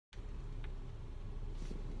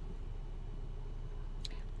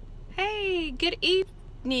Hey, good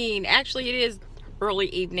evening. Actually, it is early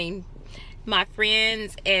evening, my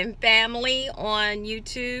friends and family on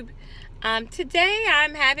YouTube. Today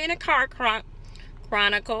I'm having a car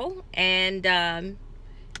chronicle, and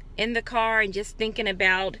in the car and just thinking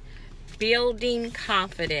about building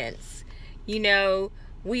confidence. You know,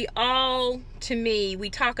 we all, to me, we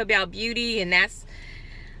talk about beauty, and that's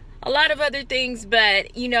a lot of other things, but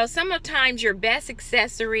sometimes your best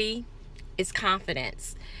accessory is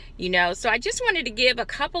confidence. So I just wanted to give a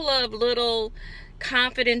couple of little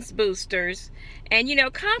confidence boosters. And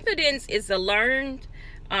confidence is a learned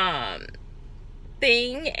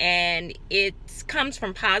thing, and it comes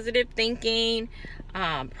from positive thinking,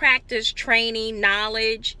 practice, training,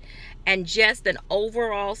 knowledge, and just an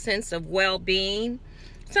overall sense of well-being.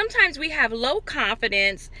 Sometimes we have low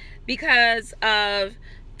confidence because of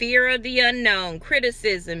fear of the unknown,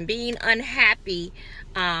 criticism, being unhappy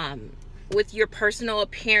with your personal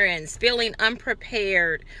appearance, feeling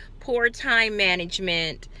unprepared, poor time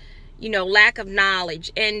management, lack of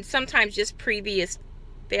knowledge, and sometimes just previous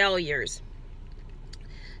failures.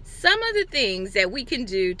 Some of the things that we can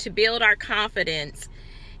do to build our confidence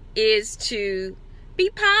is to be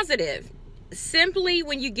positive. Simply,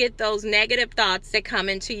 when you get those negative thoughts that come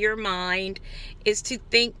into your mind, is to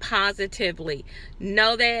think positively.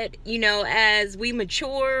 Know that, as we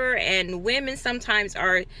mature, and women sometimes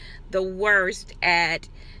are the worst at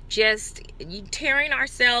just tearing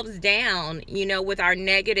ourselves down, with our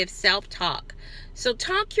negative self-talk. So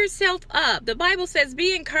talk yourself up. The Bible says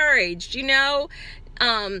be encouraged,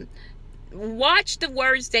 watch the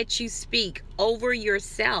words that you speak over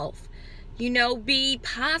yourself. Be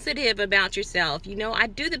positive about yourself. I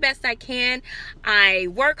do the best I can. I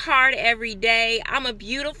work hard every day. I'm a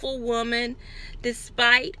beautiful woman.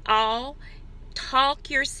 Despite all, talk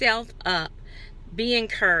yourself up. Be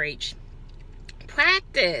encouraged.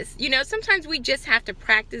 Practice. Sometimes we just have to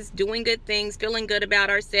practice doing good things, feeling good about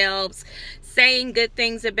ourselves, saying good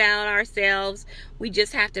things about ourselves. We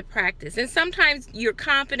just have to practice. And sometimes your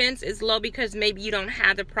confidence is low because maybe you don't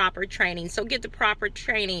have the proper training. So get the proper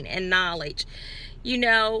training and knowledge, and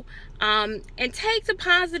take the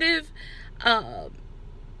positive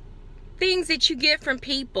things that you get from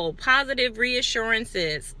people, positive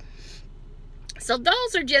reassurances. So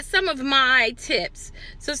those are just some of my tips.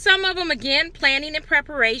 So some of them, again, planning and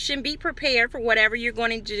preparation. Be prepared for whatever you're going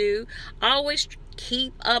to do. Always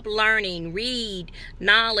keep up learning, read,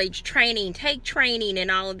 knowledge, training, take training and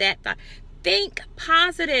all of that. Think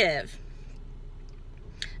positive.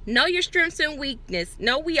 Know your strengths and weakness.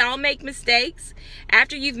 Know we all make mistakes.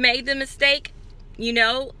 After you've made the mistake,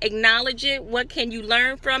 acknowledge it. What can you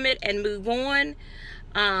learn from it and move on?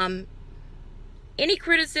 Any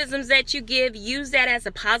criticisms that you give, use that as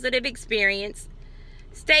a positive experience.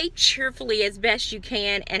 Stay cheerfully as best you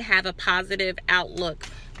can and have a positive outlook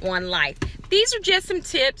on life. These are just some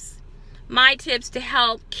tips, my tips to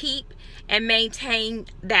help keep and maintain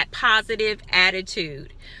that positive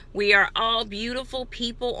attitude. We are all beautiful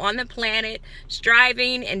people on the planet,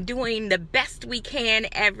 striving and doing the best we can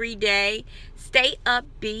every day. Stay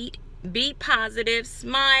upbeat. Be positive,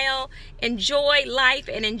 smile, enjoy life,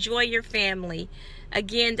 and enjoy your family.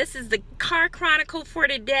 Again, this is the Car Chronicle for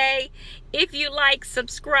today. If you like,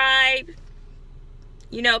 subscribe,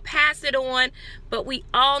 pass it on. But we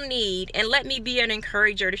all need, and let me be an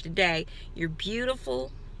encourager today, you're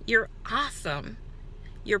beautiful, you're awesome,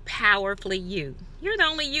 you're powerfully you. You're the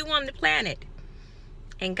only you on the planet.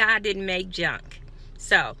 And God didn't make junk.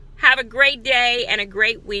 So, have a great day and a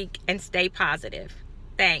great week, and stay positive.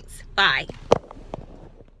 Thanks. Bye.